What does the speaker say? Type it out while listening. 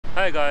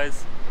Hi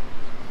guys,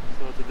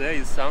 so today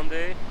is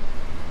Sunday.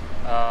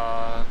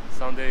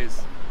 Sunday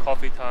is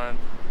coffee time,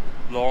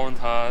 long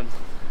time.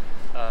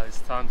 It's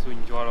time to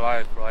enjoy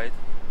life, right?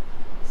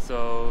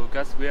 So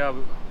guess where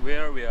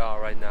we are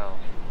right now.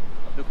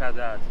 Look at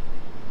that.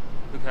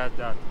 Look at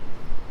that.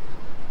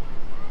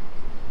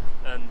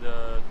 And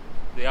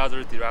the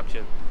other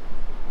direction.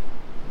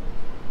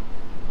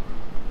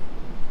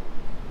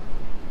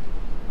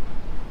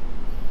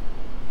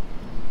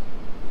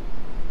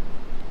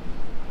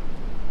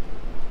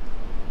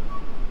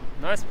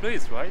 Nice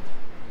place, right?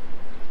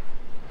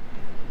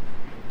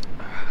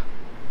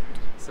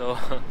 So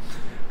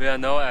we are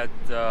now at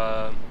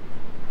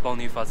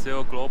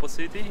Bonifacio Global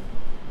City,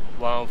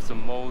 one of the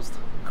most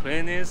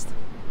cleanest,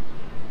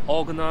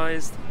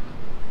 organized,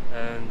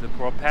 and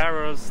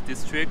prosperous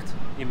district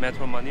in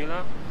Metro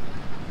Manila.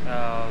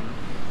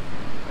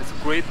 It's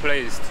a great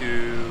place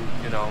to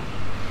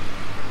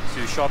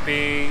to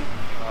shopping,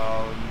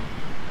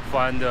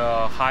 find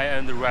a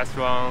high-end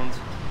restaurant,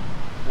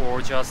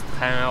 or just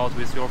hang out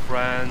with your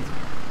friends,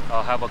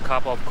 have a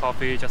cup of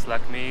coffee just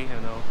like me,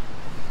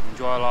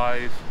 enjoy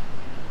life.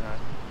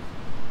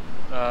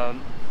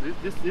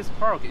 This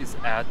park is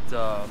at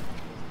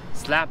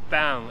slap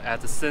bang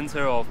at the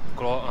center of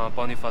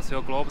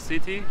Bonifacio Global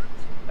City,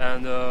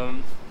 and a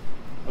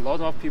lot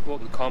of people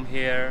come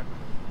here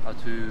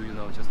to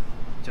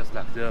just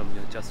like them,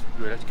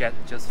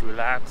 just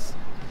relax,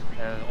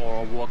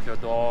 or walk your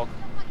dog,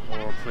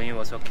 or playing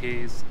with your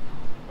kids,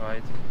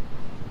 right?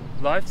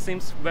 Life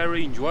seems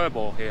very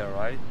enjoyable here,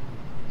 right?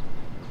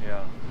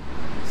 Yeah.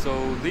 So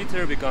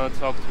later we're gonna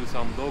talk to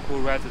some local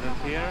residents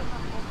here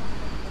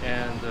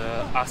and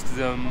ask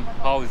them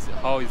how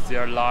is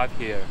their life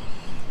here,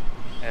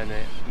 and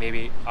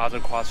maybe other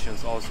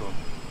questions also.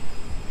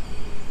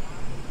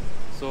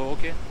 So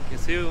okay,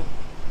 see you.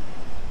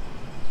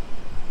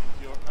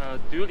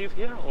 Do you live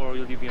here or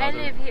you live in other?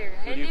 I live here.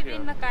 I live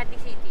in Makati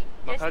City.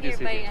 Makati just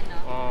nearby, City.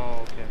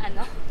 Oh, okay.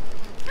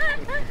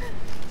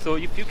 So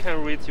if you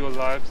can rate your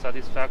life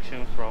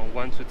satisfaction from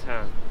 1 to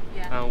 10,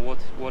 yeah.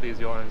 What is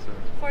your answer?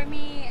 For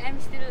me, I'm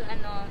still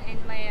in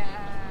my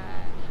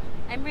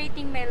I'm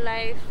rating my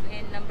life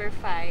in number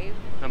 5.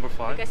 Number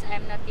 5? Because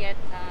I'm not yet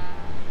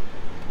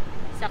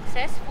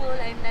successful.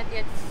 I'm not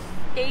yet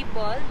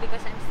stable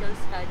because I'm still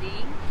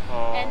studying.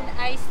 Oh. And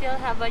I still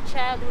have a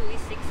child who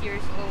is 6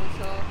 years old.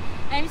 So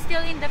I'm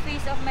still in the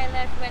phase of my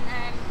life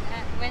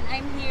when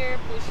I'm here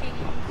pushing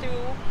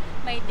through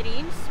my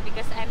dreams,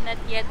 because I'm not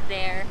yet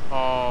there.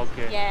 Oh,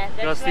 okay. Yeah,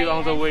 that's you're still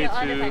on the way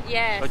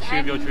to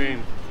achieve your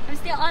dream. I'm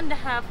still on the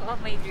half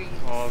of my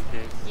dreams. Oh,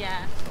 okay.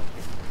 Yeah.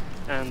 Okay.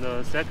 And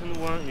the second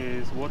one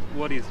is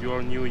what is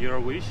your New Year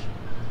wish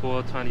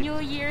for New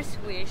Year's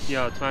wish?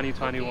 Yeah,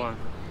 2021. Okay.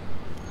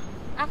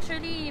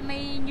 Actually, my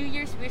New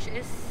Year's wish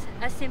is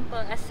as simple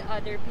as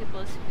other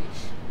people's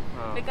wish.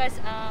 Because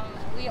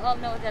we all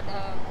know that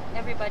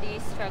everybody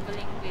is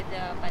struggling with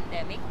the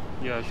pandemic.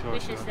 Yeah, sure.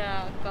 Which is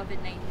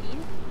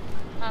COVID-19.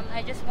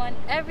 I just want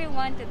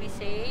everyone to be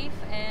safe,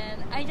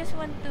 and I just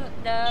want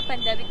the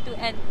pandemic to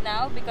end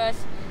now, because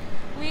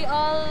we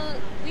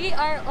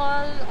are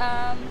all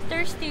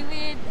thirsty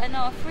with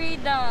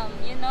freedom,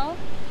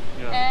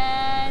 Yeah.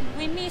 and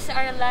we miss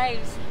our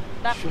lives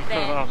back sure.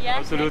 then. Yeah,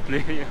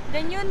 absolutely. Yeah.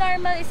 The new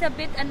normal is a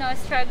bit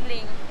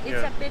struggling.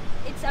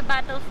 It's a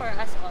battle for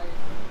us all.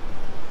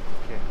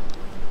 Okay.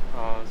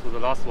 So the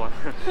last one.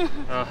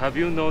 Have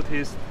you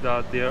noticed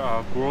that there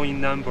are a growing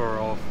number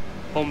of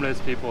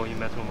homeless people in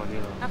Metro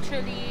Manila?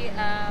 Actually,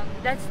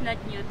 that's not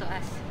new to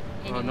us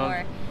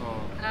anymore.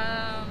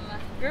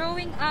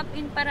 Growing up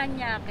in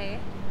Parañaque,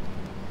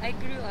 I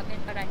grew up in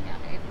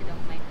Parañaque, if you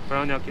don't mind.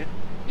 Parañaque?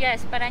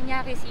 Yes,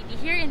 Parañaque City,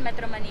 here in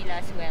Metro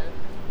Manila as well.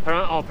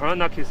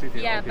 Parañaque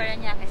City. Yeah, okay.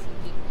 Parañaque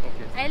City.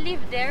 Okay. I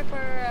lived there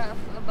for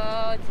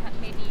about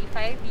maybe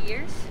 5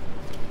 years,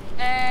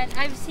 and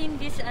I've seen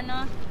this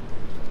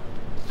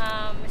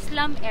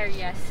slum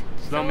areas.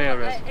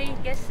 Areas. I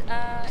guess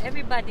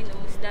everybody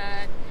knows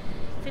that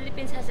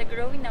Philippines has a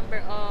growing number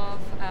of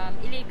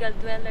illegal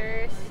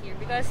dwellers here,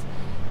 because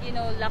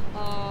lack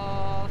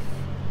of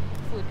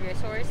food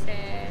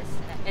resources,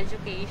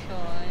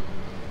 education,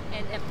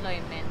 and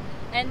employment.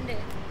 And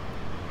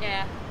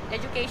yeah,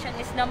 education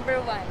is number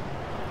 1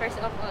 first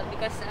of all,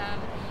 because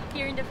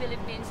here in the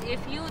Philippines,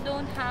 if you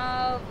don't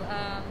have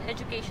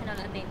educational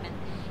attainment,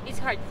 it's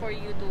hard for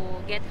you to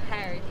get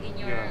hired in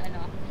your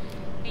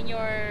in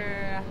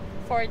your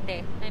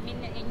forte. I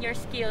mean, in your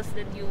skills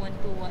that you want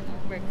to work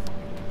for.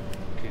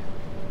 Okay.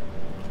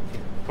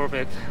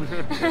 Perfect.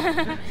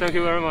 Thank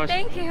you very much.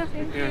 Thank you.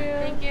 Thank you.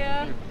 Thank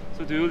you.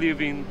 So do you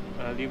live in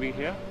living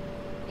here?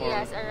 Or?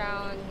 Yes,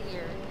 around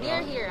here.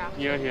 Near here,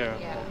 actually. Near here.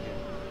 Yeah. Okay.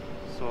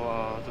 So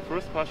the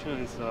first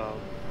question is,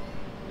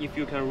 if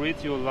you can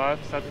rate your life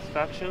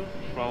satisfaction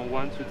from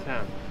 1 to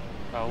 10,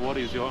 what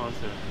is your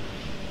answer?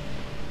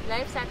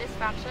 Life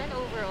satisfaction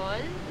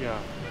overall? Yeah.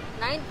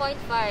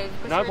 9.5.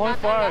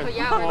 9.5?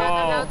 Yeah, we're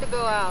not allowed to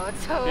go out.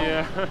 So,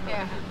 yeah.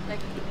 Like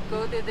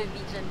go to the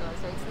beach and all.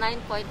 So it's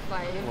 9.5.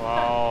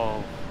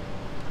 Wow.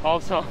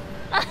 Awesome.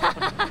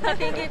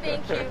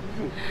 Thank you.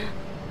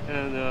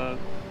 And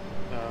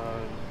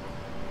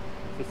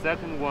the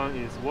second one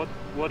is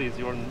what is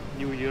your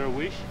New Year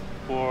wish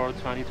for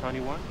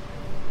 2021?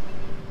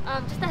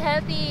 Just a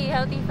healthy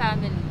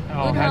family.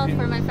 Oh, Good happy- health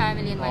for my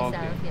family and Oh, myself.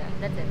 okay. Yeah,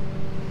 that's it.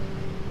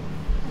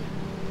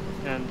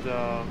 And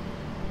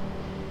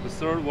the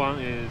third one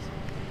is,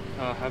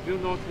 have you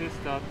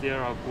noticed that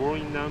there are a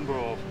growing number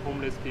of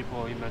homeless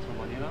people in Metro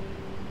Manila?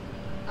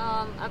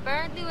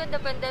 Apparently when the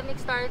pandemic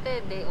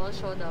started, they all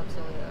showed up.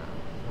 So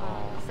yeah,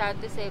 Oh.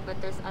 sad to say,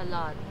 but there's a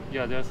lot.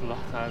 Yeah, there's a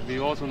lot. We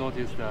also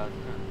noticed that.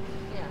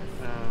 Yes.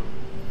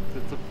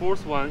 The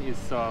fourth one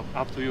is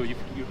up to you.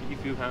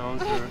 If you can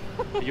answer,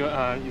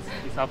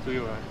 it's up to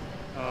you. Right?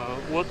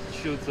 What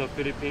should the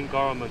Philippine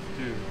government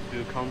do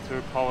to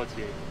counter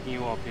poverty, in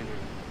your opinion?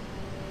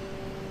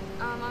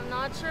 I'm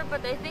not sure,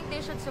 but I think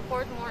they should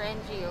support more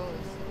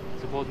NGOs.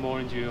 Support more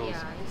NGOs.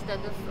 Yeah, instead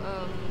of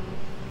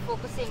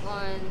focusing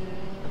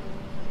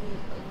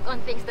on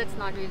things that's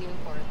not really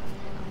important.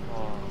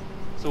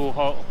 So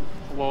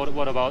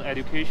what about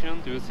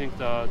education? Do you think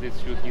that they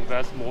should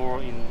invest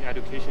more in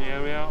education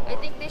area? I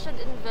think they should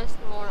invest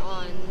more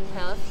on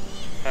health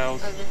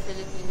health. of the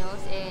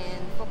Filipinos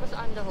and focus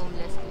on the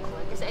homeless people.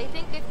 Because I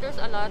think if there's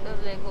a lot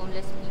of like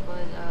homeless people,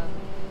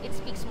 it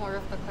speaks more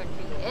of the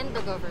country and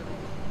the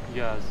government.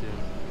 Yes, yes.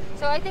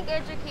 So I think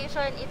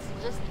education,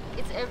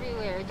 it's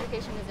everywhere.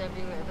 Education is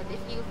everywhere. But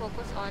if you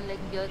focus on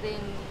like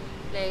building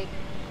like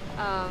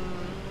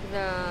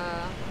the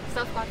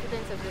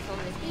self-confidence of the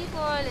homeless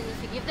people, and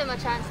if you give them a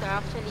chance to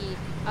actually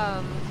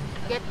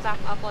get back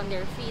up on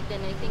their feet,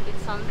 then I think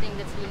it's something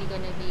that's really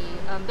going to be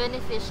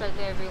beneficial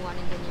to everyone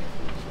in the near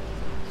future.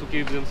 To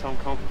give them some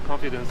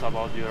confidence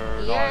about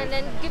your Yeah, life. and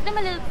then give them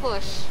a little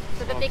push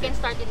so that they Okay. can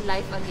start in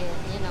life again,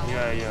 you know.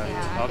 Yeah, I think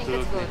that's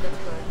absolutely. good,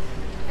 that's good.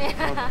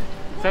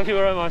 Thank you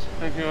very much.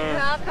 Thank you. You're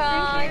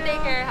welcome.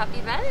 Take care.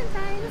 Happy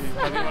Valentine's.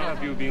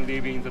 Have you been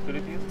living in the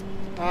Philippines?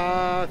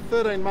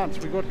 13 months.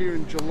 We got here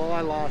in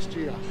July last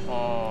year.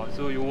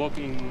 So you work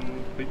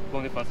in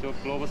Bonifacio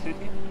Global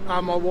City?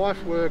 My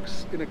wife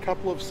works in a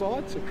couple of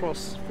sites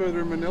across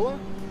further in Manila.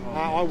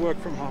 I work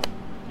from home.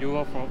 You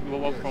work from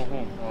Yes.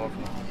 home.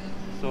 Okay.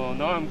 So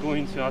now I'm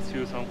going to ask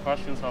you some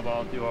questions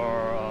about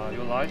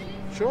your life.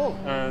 Sure.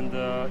 And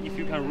if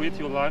you can rate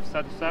your life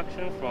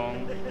satisfaction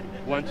from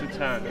 1 to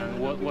 10, and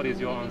what is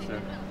your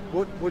answer?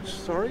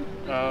 Sorry?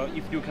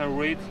 If you can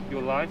rate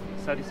your life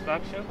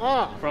satisfaction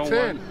from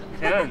 10.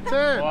 10.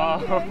 10.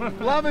 Wow.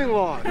 Loving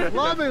life.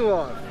 Loving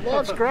life.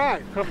 Life's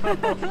great.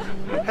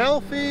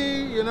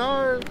 Healthy, you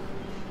know.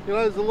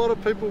 There's a lot of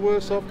people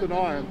worse off than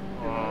I am.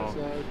 Wow. So,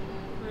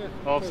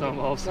 yeah. Awesome.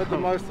 Make the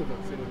most of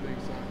it, sort of thing.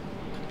 So.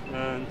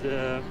 And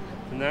the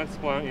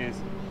next one is,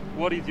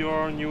 what is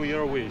your New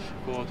Year wish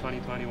for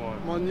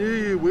 2021? My New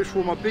Year wish,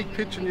 my big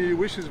picture New Year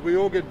wish is we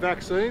all get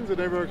vaccines and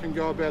everyone can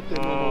go about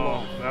their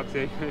normal life.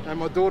 Vaccine. And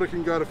my daughter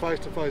can go to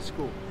face-to-face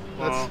school.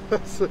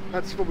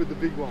 That's probably the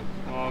big one.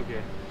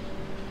 Okay.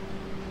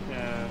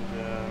 And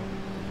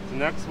the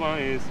next one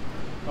is,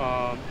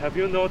 have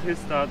you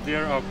noticed that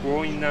there are a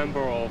growing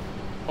number of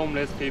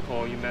homeless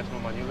people in Metro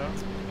Manila?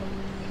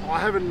 I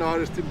haven't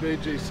noticed in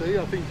BGC.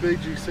 I think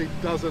BGC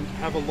doesn't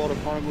have a lot of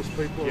homeless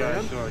people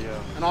around. Sure,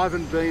 yeah. And I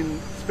haven't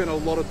spent a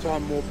lot of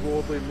time more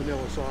broadly in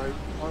Manila, so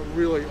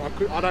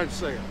I don't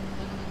see it.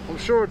 I'm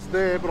sure it's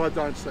there, but I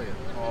don't see it.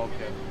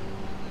 Okay.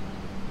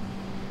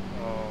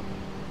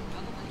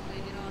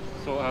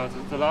 So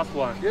the last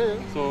one. Yeah.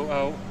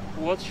 So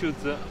what should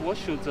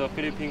the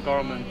Philippine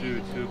government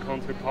do to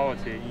counter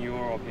poverty, in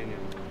your opinion?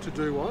 To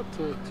do what?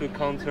 To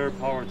counter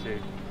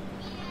poverty.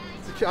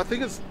 I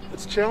think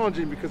it's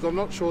challenging because I'm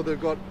not sure they've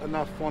got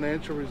enough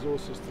financial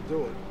resources to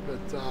do it.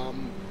 But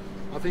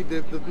I think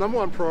the number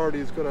one priority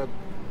is got to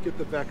get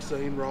the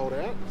vaccine rolled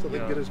out so they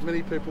can get as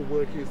many people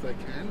working as they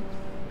can,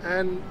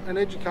 and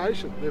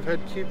education. They've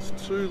had kids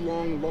too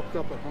long locked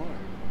up at home,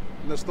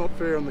 and that's not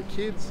fair on the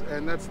kids.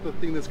 And that's the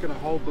thing that's going to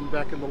hold them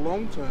back in the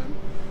long term,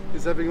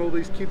 is having all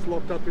these kids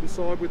locked up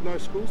inside with no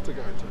schools to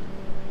go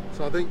to.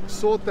 So I think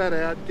sort that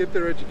out, get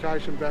their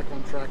education back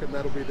on track, and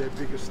that'll be their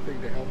biggest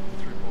thing to help them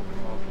through poverty.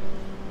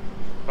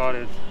 Got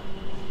it.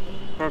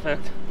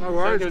 Perfect. No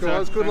worries, Thank you,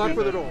 guys. sir. Good Thank luck you,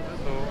 with sir. it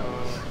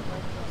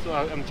all. So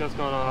I'm just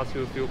gonna ask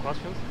you a few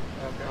questions.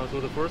 Okay. So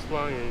the first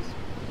one is,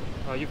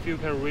 if you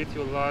can rate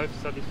your life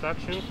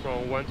satisfaction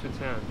from 1 to 10,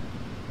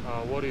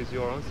 what is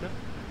your answer?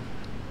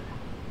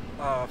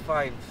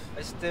 5.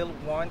 I still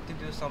want to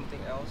do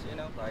something else,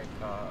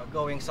 like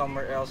going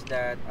somewhere else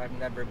that I've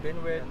never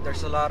been with.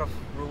 There's a lot of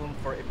room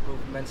for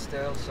improvement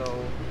still,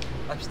 so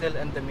I'm still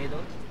in the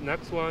middle.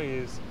 Next one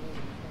is,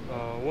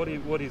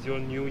 what is your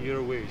New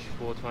Year wish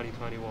for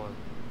 2021?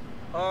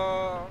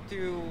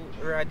 To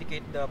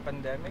eradicate the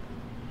pandemic.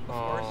 Of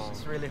course,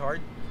 it's really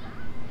hard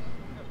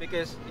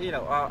because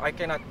I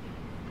cannot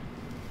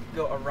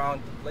go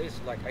around the place.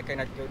 Like I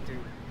cannot go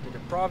to the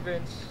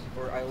province,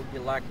 or I will be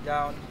locked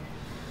down,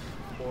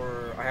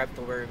 or I have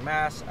to wear a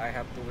mask. I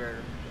have to wear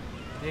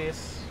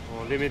this.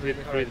 Or limited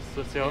really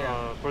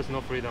hard.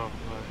 personal freedom.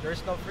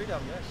 There's no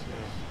freedom. Yes,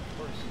 of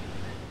course.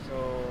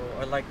 So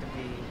I like to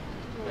be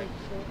like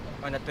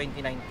on a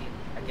 2019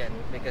 again,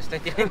 because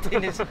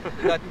 2019 is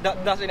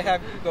doesn't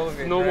have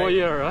COVID. No more right?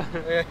 year, right?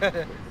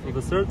 So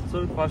the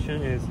third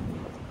question is,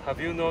 have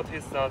you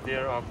noticed that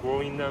there are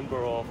growing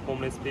number of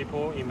homeless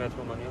people in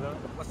Metro Manila?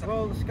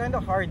 Well, it's kind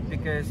of hard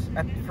because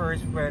at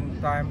first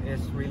when time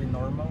is really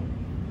normal,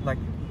 like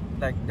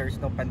there's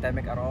no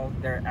pandemic at all,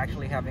 they're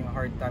actually having a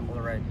hard time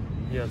already.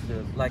 Yes.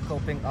 Like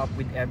coping up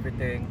with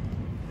everything.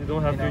 They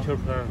don't have future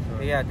plans,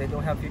 right? Yeah, they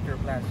don't have future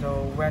plans.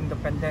 So when the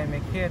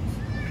pandemic hits,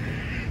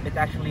 it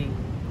actually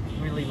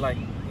really like,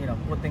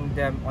 putting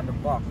them on the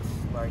box,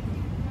 like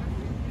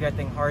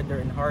getting harder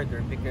and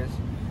harder because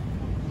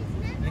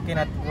you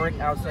cannot work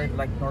outside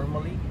like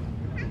normally.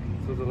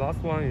 So the last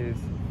one is,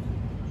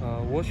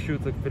 what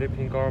should the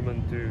Philippine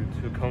government do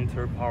to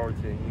counter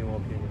poverty, in your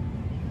opinion?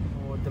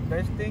 Well, the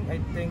best thing I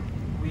think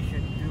we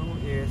should do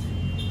is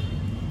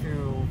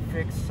to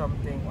fix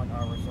something on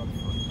ourselves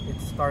first.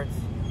 It starts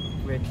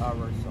with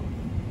ourselves.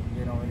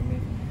 You know what I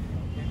mean?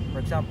 For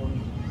example,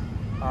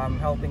 I'm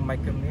helping my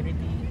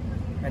community,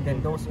 and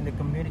then those in the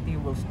community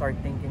will start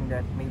thinking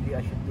that maybe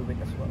I should do it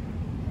as well.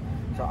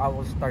 So I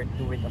will start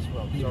do it as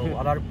well. So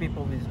a lot of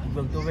people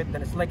will do it.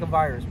 Then it's like a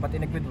virus, but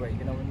in a good way.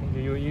 You know what I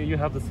mean? You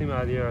have the same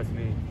idea as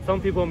me. Some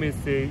people may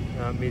think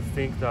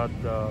that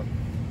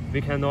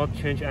we cannot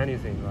change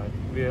anything, right?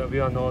 We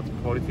are not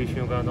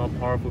politicians. We are not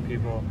powerful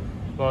people.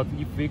 But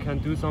if we can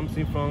do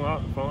something from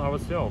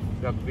ourselves,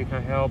 like we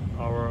can help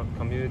our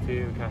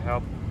community, we can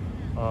help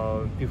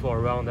people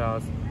around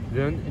us,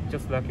 then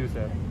just like you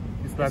said,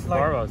 it's like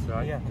virus,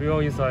 right? Yeah. We all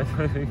inside.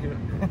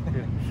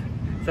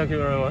 Thank you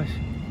very much.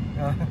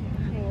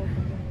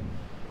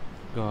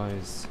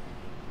 Guys,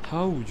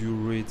 how would you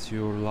rate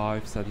your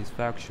life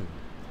satisfaction?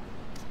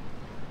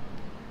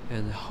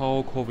 And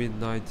how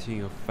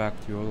COVID-19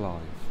 affect your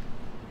life?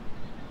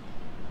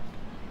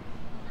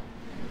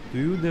 Do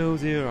you know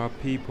there are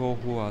people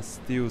who are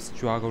still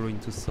struggling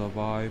to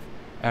survive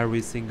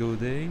every single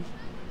day?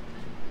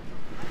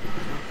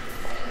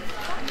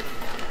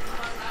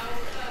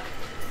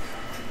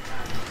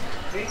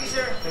 Thank you,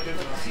 sir.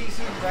 See you.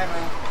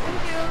 Bye-bye.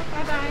 Thank you.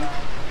 Bye-bye.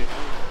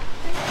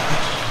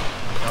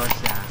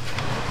 Rosa,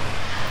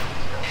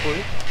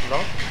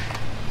 Love?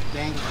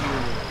 thank you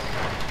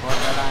for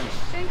the lunch.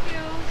 Thank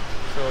you.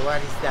 So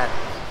what is that?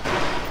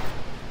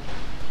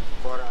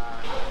 For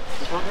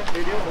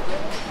Video?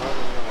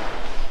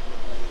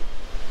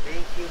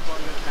 Thank you for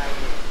your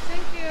kindness.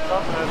 Thank you.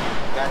 God bless.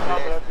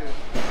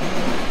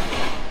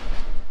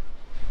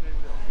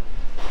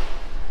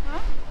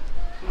 Huh?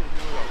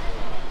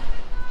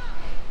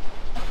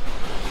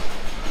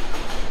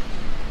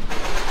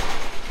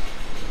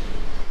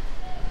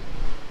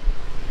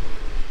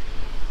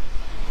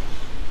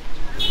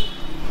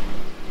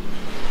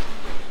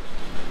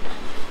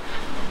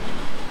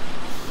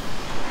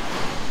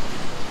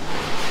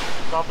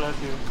 God bless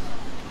you.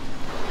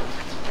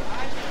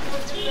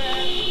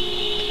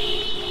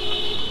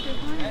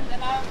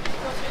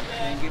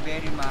 Thank you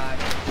very much.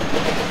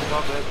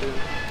 God bless you.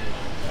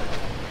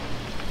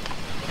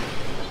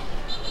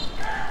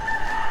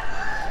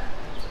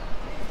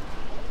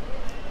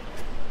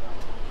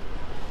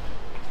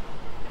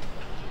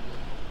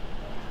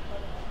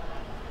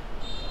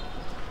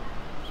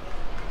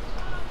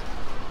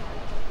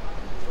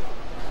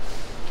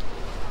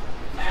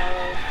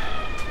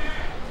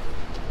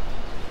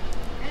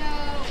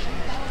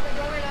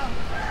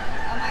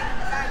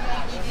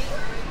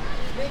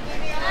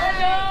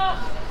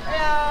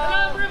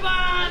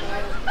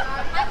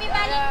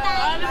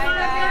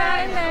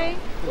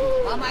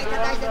 Mamay ka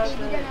tayo sa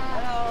TV dyan, ha?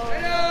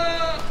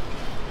 Hello!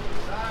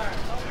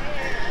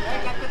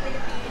 Welcome to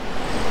Philippines.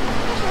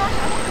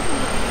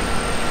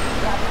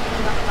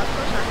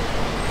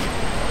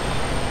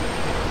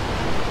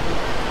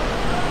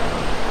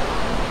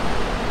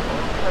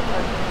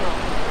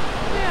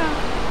 Yeah.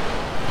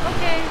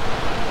 Okay.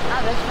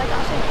 That's like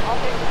actually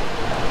okay.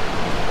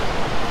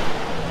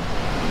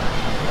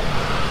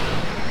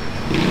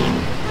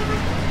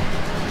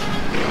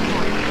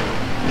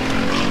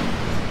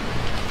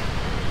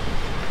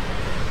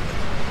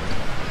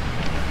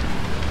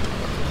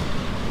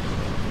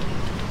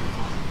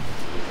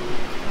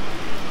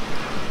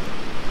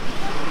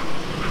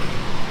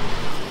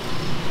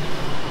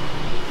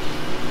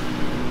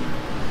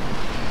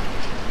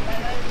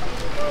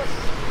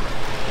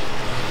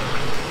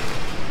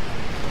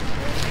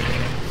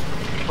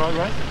 Fried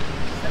rice?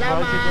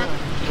 Salamat. Fried chicken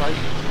and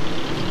rice.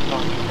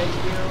 Thank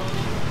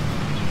you.